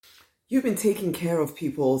You've been taking care of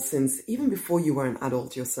people since even before you were an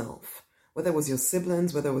adult yourself. Whether it was your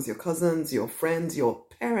siblings, whether it was your cousins, your friends, your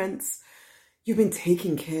parents, you've been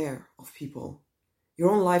taking care of people.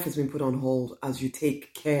 Your own life has been put on hold as you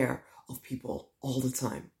take care of people all the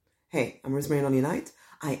time. Hey, I'm Rosemary Lonnie Knight.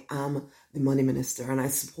 I am the Money Minister, and I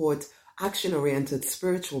support action-oriented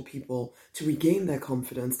spiritual people to regain their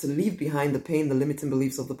confidence, to leave behind the pain, the limiting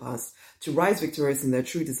beliefs of the past, to rise victorious in their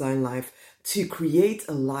true design life, to create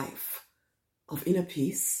a life of inner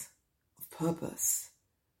peace, of purpose,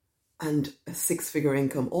 and a six-figure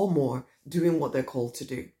income or more doing what they're called to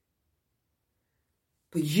do.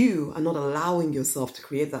 But you are not allowing yourself to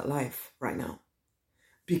create that life right now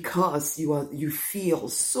because you feel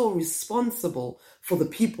so responsible for the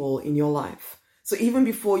people in your life. So even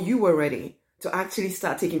before you were ready to actually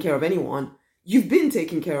start taking care of anyone, you've been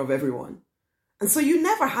taking care of everyone. And so you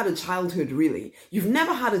never had a childhood, really. You've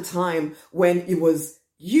never had a time when it was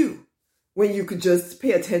you, when you could just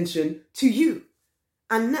pay attention to you.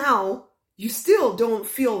 And now you still don't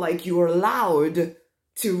feel like you're allowed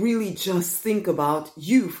to really just think about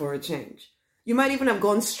you for a change. You might even have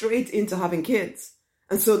gone straight into having kids.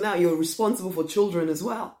 And so now you're responsible for children as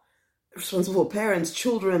well. Responsible for parents,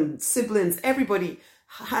 children, siblings, everybody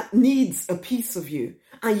needs a piece of you.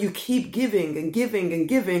 And you keep giving and giving and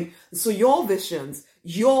giving. So your visions,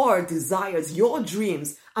 your desires, your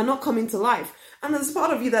dreams are not coming to life. And there's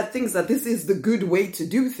part of you that thinks that this is the good way to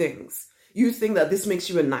do things. You think that this makes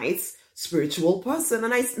you a nice, spiritual person.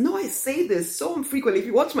 And I know I say this so frequently. If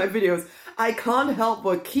you watch my videos, I can't help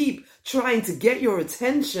but keep trying to get your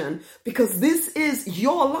attention because this is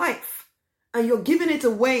your life. And you're giving it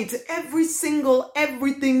away to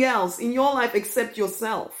everything else in your life except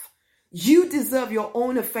yourself. You deserve your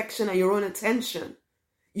own affection and your own attention.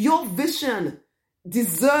 Your vision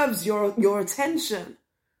deserves your attention.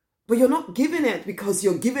 But you're not giving it because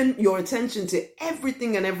you're giving your attention to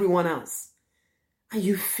everything and everyone else. And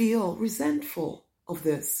you feel resentful of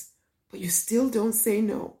this, but you still don't say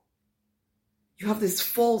no. You have this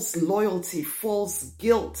false loyalty, false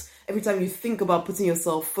guilt every time you think about putting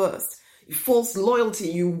yourself first. False loyalty,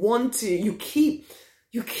 you keep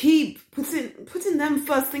putting them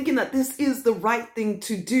first, thinking that this is the right thing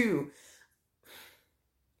to do.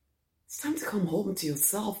 It's time to come home to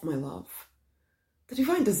yourself, my love. The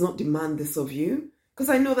divine does not demand this of you. Because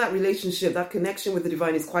I know that relationship, that connection with the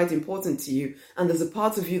divine is quite important to you. And there's a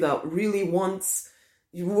part of you that really wants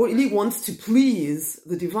to please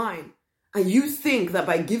the divine. And you think that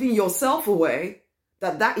by giving yourself away,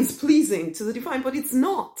 that is pleasing to the divine, but it's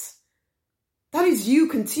not. That is you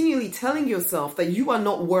continually telling yourself that you are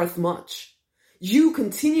not worth much. You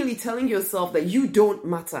continually telling yourself that you don't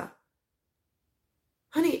matter.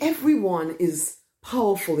 Honey, everyone is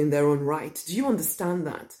powerful in their own right. Do you understand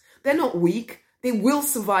that? They're not weak. They will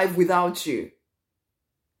survive without you.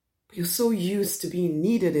 But you're so used to being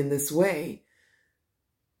needed in this way.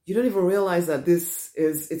 You don't even realize that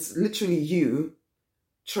it's literally you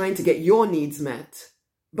trying to get your needs met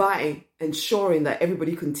by ensuring that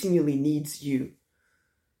everybody continually needs you.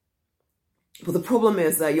 But the problem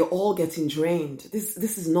is that you're all getting drained.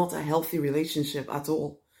 This is not a healthy relationship at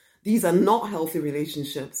all. These are not healthy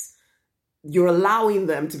relationships. You're allowing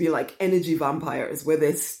them to be like energy vampires where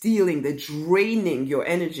they're draining your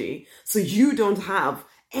energy so you don't have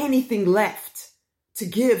anything left to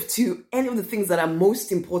give to any of the things that are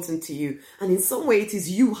most important to you. And in some way, it is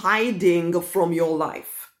you hiding from your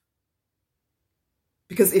life.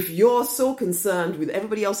 Because if you're so concerned with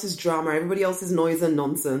everybody else's drama, everybody else's noise and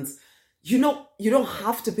nonsense, you don't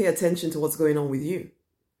have to pay attention to what's going on with you.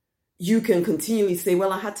 You can continually say,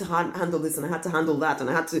 well, I had to handle this and I had to handle that and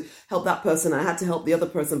I had to help that person and I had to help the other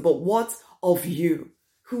person. But what of you?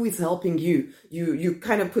 Who is helping you? You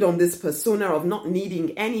kind of put on this persona of not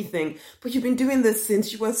needing anything, but you've been doing this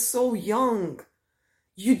since you were so young.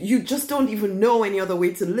 You just don't even know any other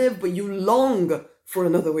way to live, but you long for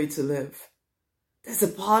another way to live. There's a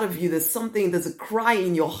part of you, there's a cry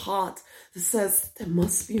in your heart that says, there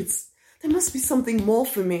must be something more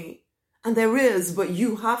for me. And there is, but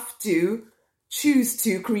you have to choose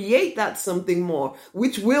to create that something more,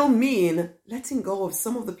 which will mean letting go of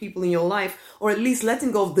some of the people in your life, or at least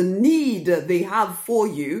letting go of the need they have for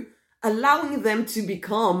you, allowing them to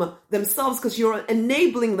become themselves because you're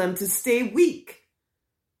enabling them to stay weak.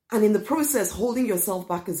 And in the process, holding yourself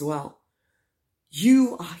back as well.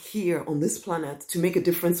 You are here on this planet to make a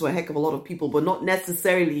difference to a heck of a lot of people, but not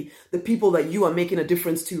necessarily the people that you are making a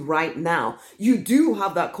difference to right now. You do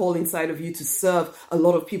have that call inside of you to serve a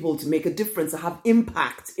lot of people, to make a difference, to have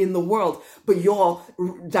impact in the world, but you're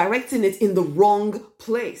directing it in the wrong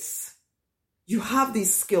place. You have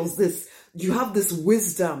these skills, this you have this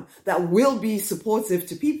wisdom that will be supportive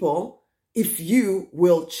to people if you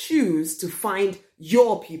will choose to find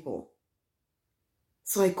your people.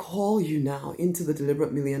 So I call you now into the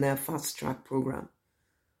Deliberate Millionaire Fast Track Program.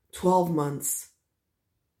 12 months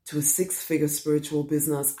to a 6-figure spiritual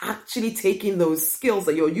business, actually taking those skills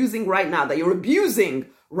that you're using right now, that you're abusing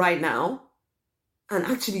right now, and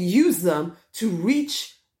actually use them to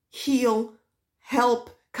reach, heal, help,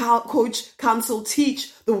 coach, counsel,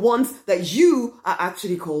 teach the ones that you are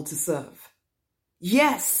actually called to serve.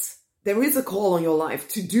 Yes, there is a call on your life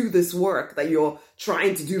to do this work that you're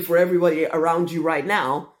trying to do for everybody around you right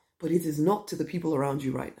now, but it is not to the people around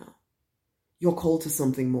you right now. You're called to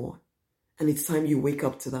something more, and it's time you wake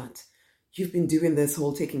up to that. You've been doing this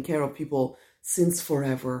whole taking care of people since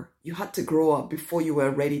forever. You had to grow up before you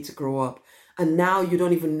were ready to grow up. And now you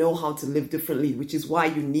don't even know how to live differently, which is why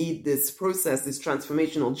you need this process, this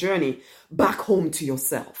transformational journey back home to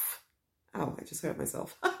yourself. Oh, I just hurt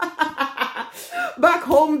myself. Back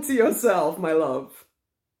home to yourself, my love.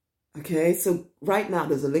 Okay, so right now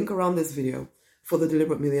there's a link around this video for the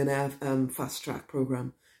Deliberate Millionaire Fast Track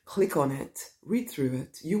Program. Click on it, read through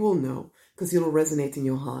it. You will know because it'll resonate in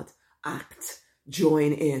your heart. Act,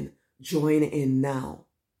 join in now.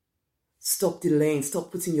 Stop delaying,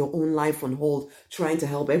 stop putting your own life on hold, trying to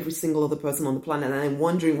help every single other person on the planet and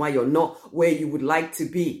wondering why you're not where you would like to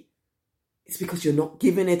be. It's because you're not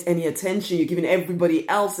giving it any attention. You're giving everybody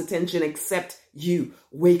else attention except you.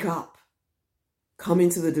 Wake up. Come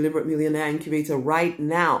into the Deliberate Millionaire Incubator right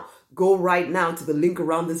now. Go right now to the link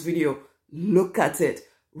around this video. Look at it.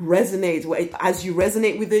 Resonate. As you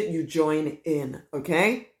resonate with it, you join in.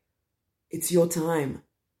 Okay? It's your time.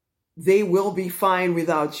 They will be fine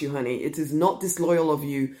without you, honey. It is not disloyal of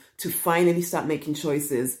you to finally start making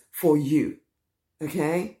choices for you.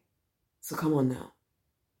 Okay? So come on now.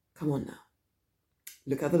 Come on now.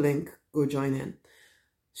 Look at the link. Go join in.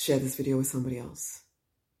 Share this video with somebody else.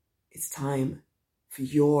 It's time for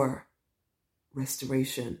your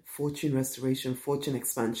restoration, fortune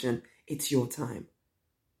expansion. It's your time.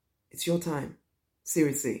 It's your time.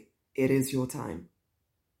 Seriously, it is your time.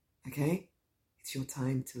 Okay? It's your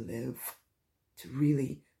time to live, to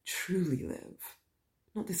really, truly live.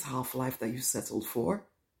 Not this half life that you settled for.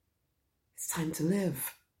 It's time to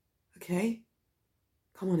live. Okay?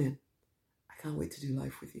 Come on in. I can't wait to do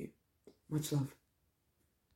life with you. Much love.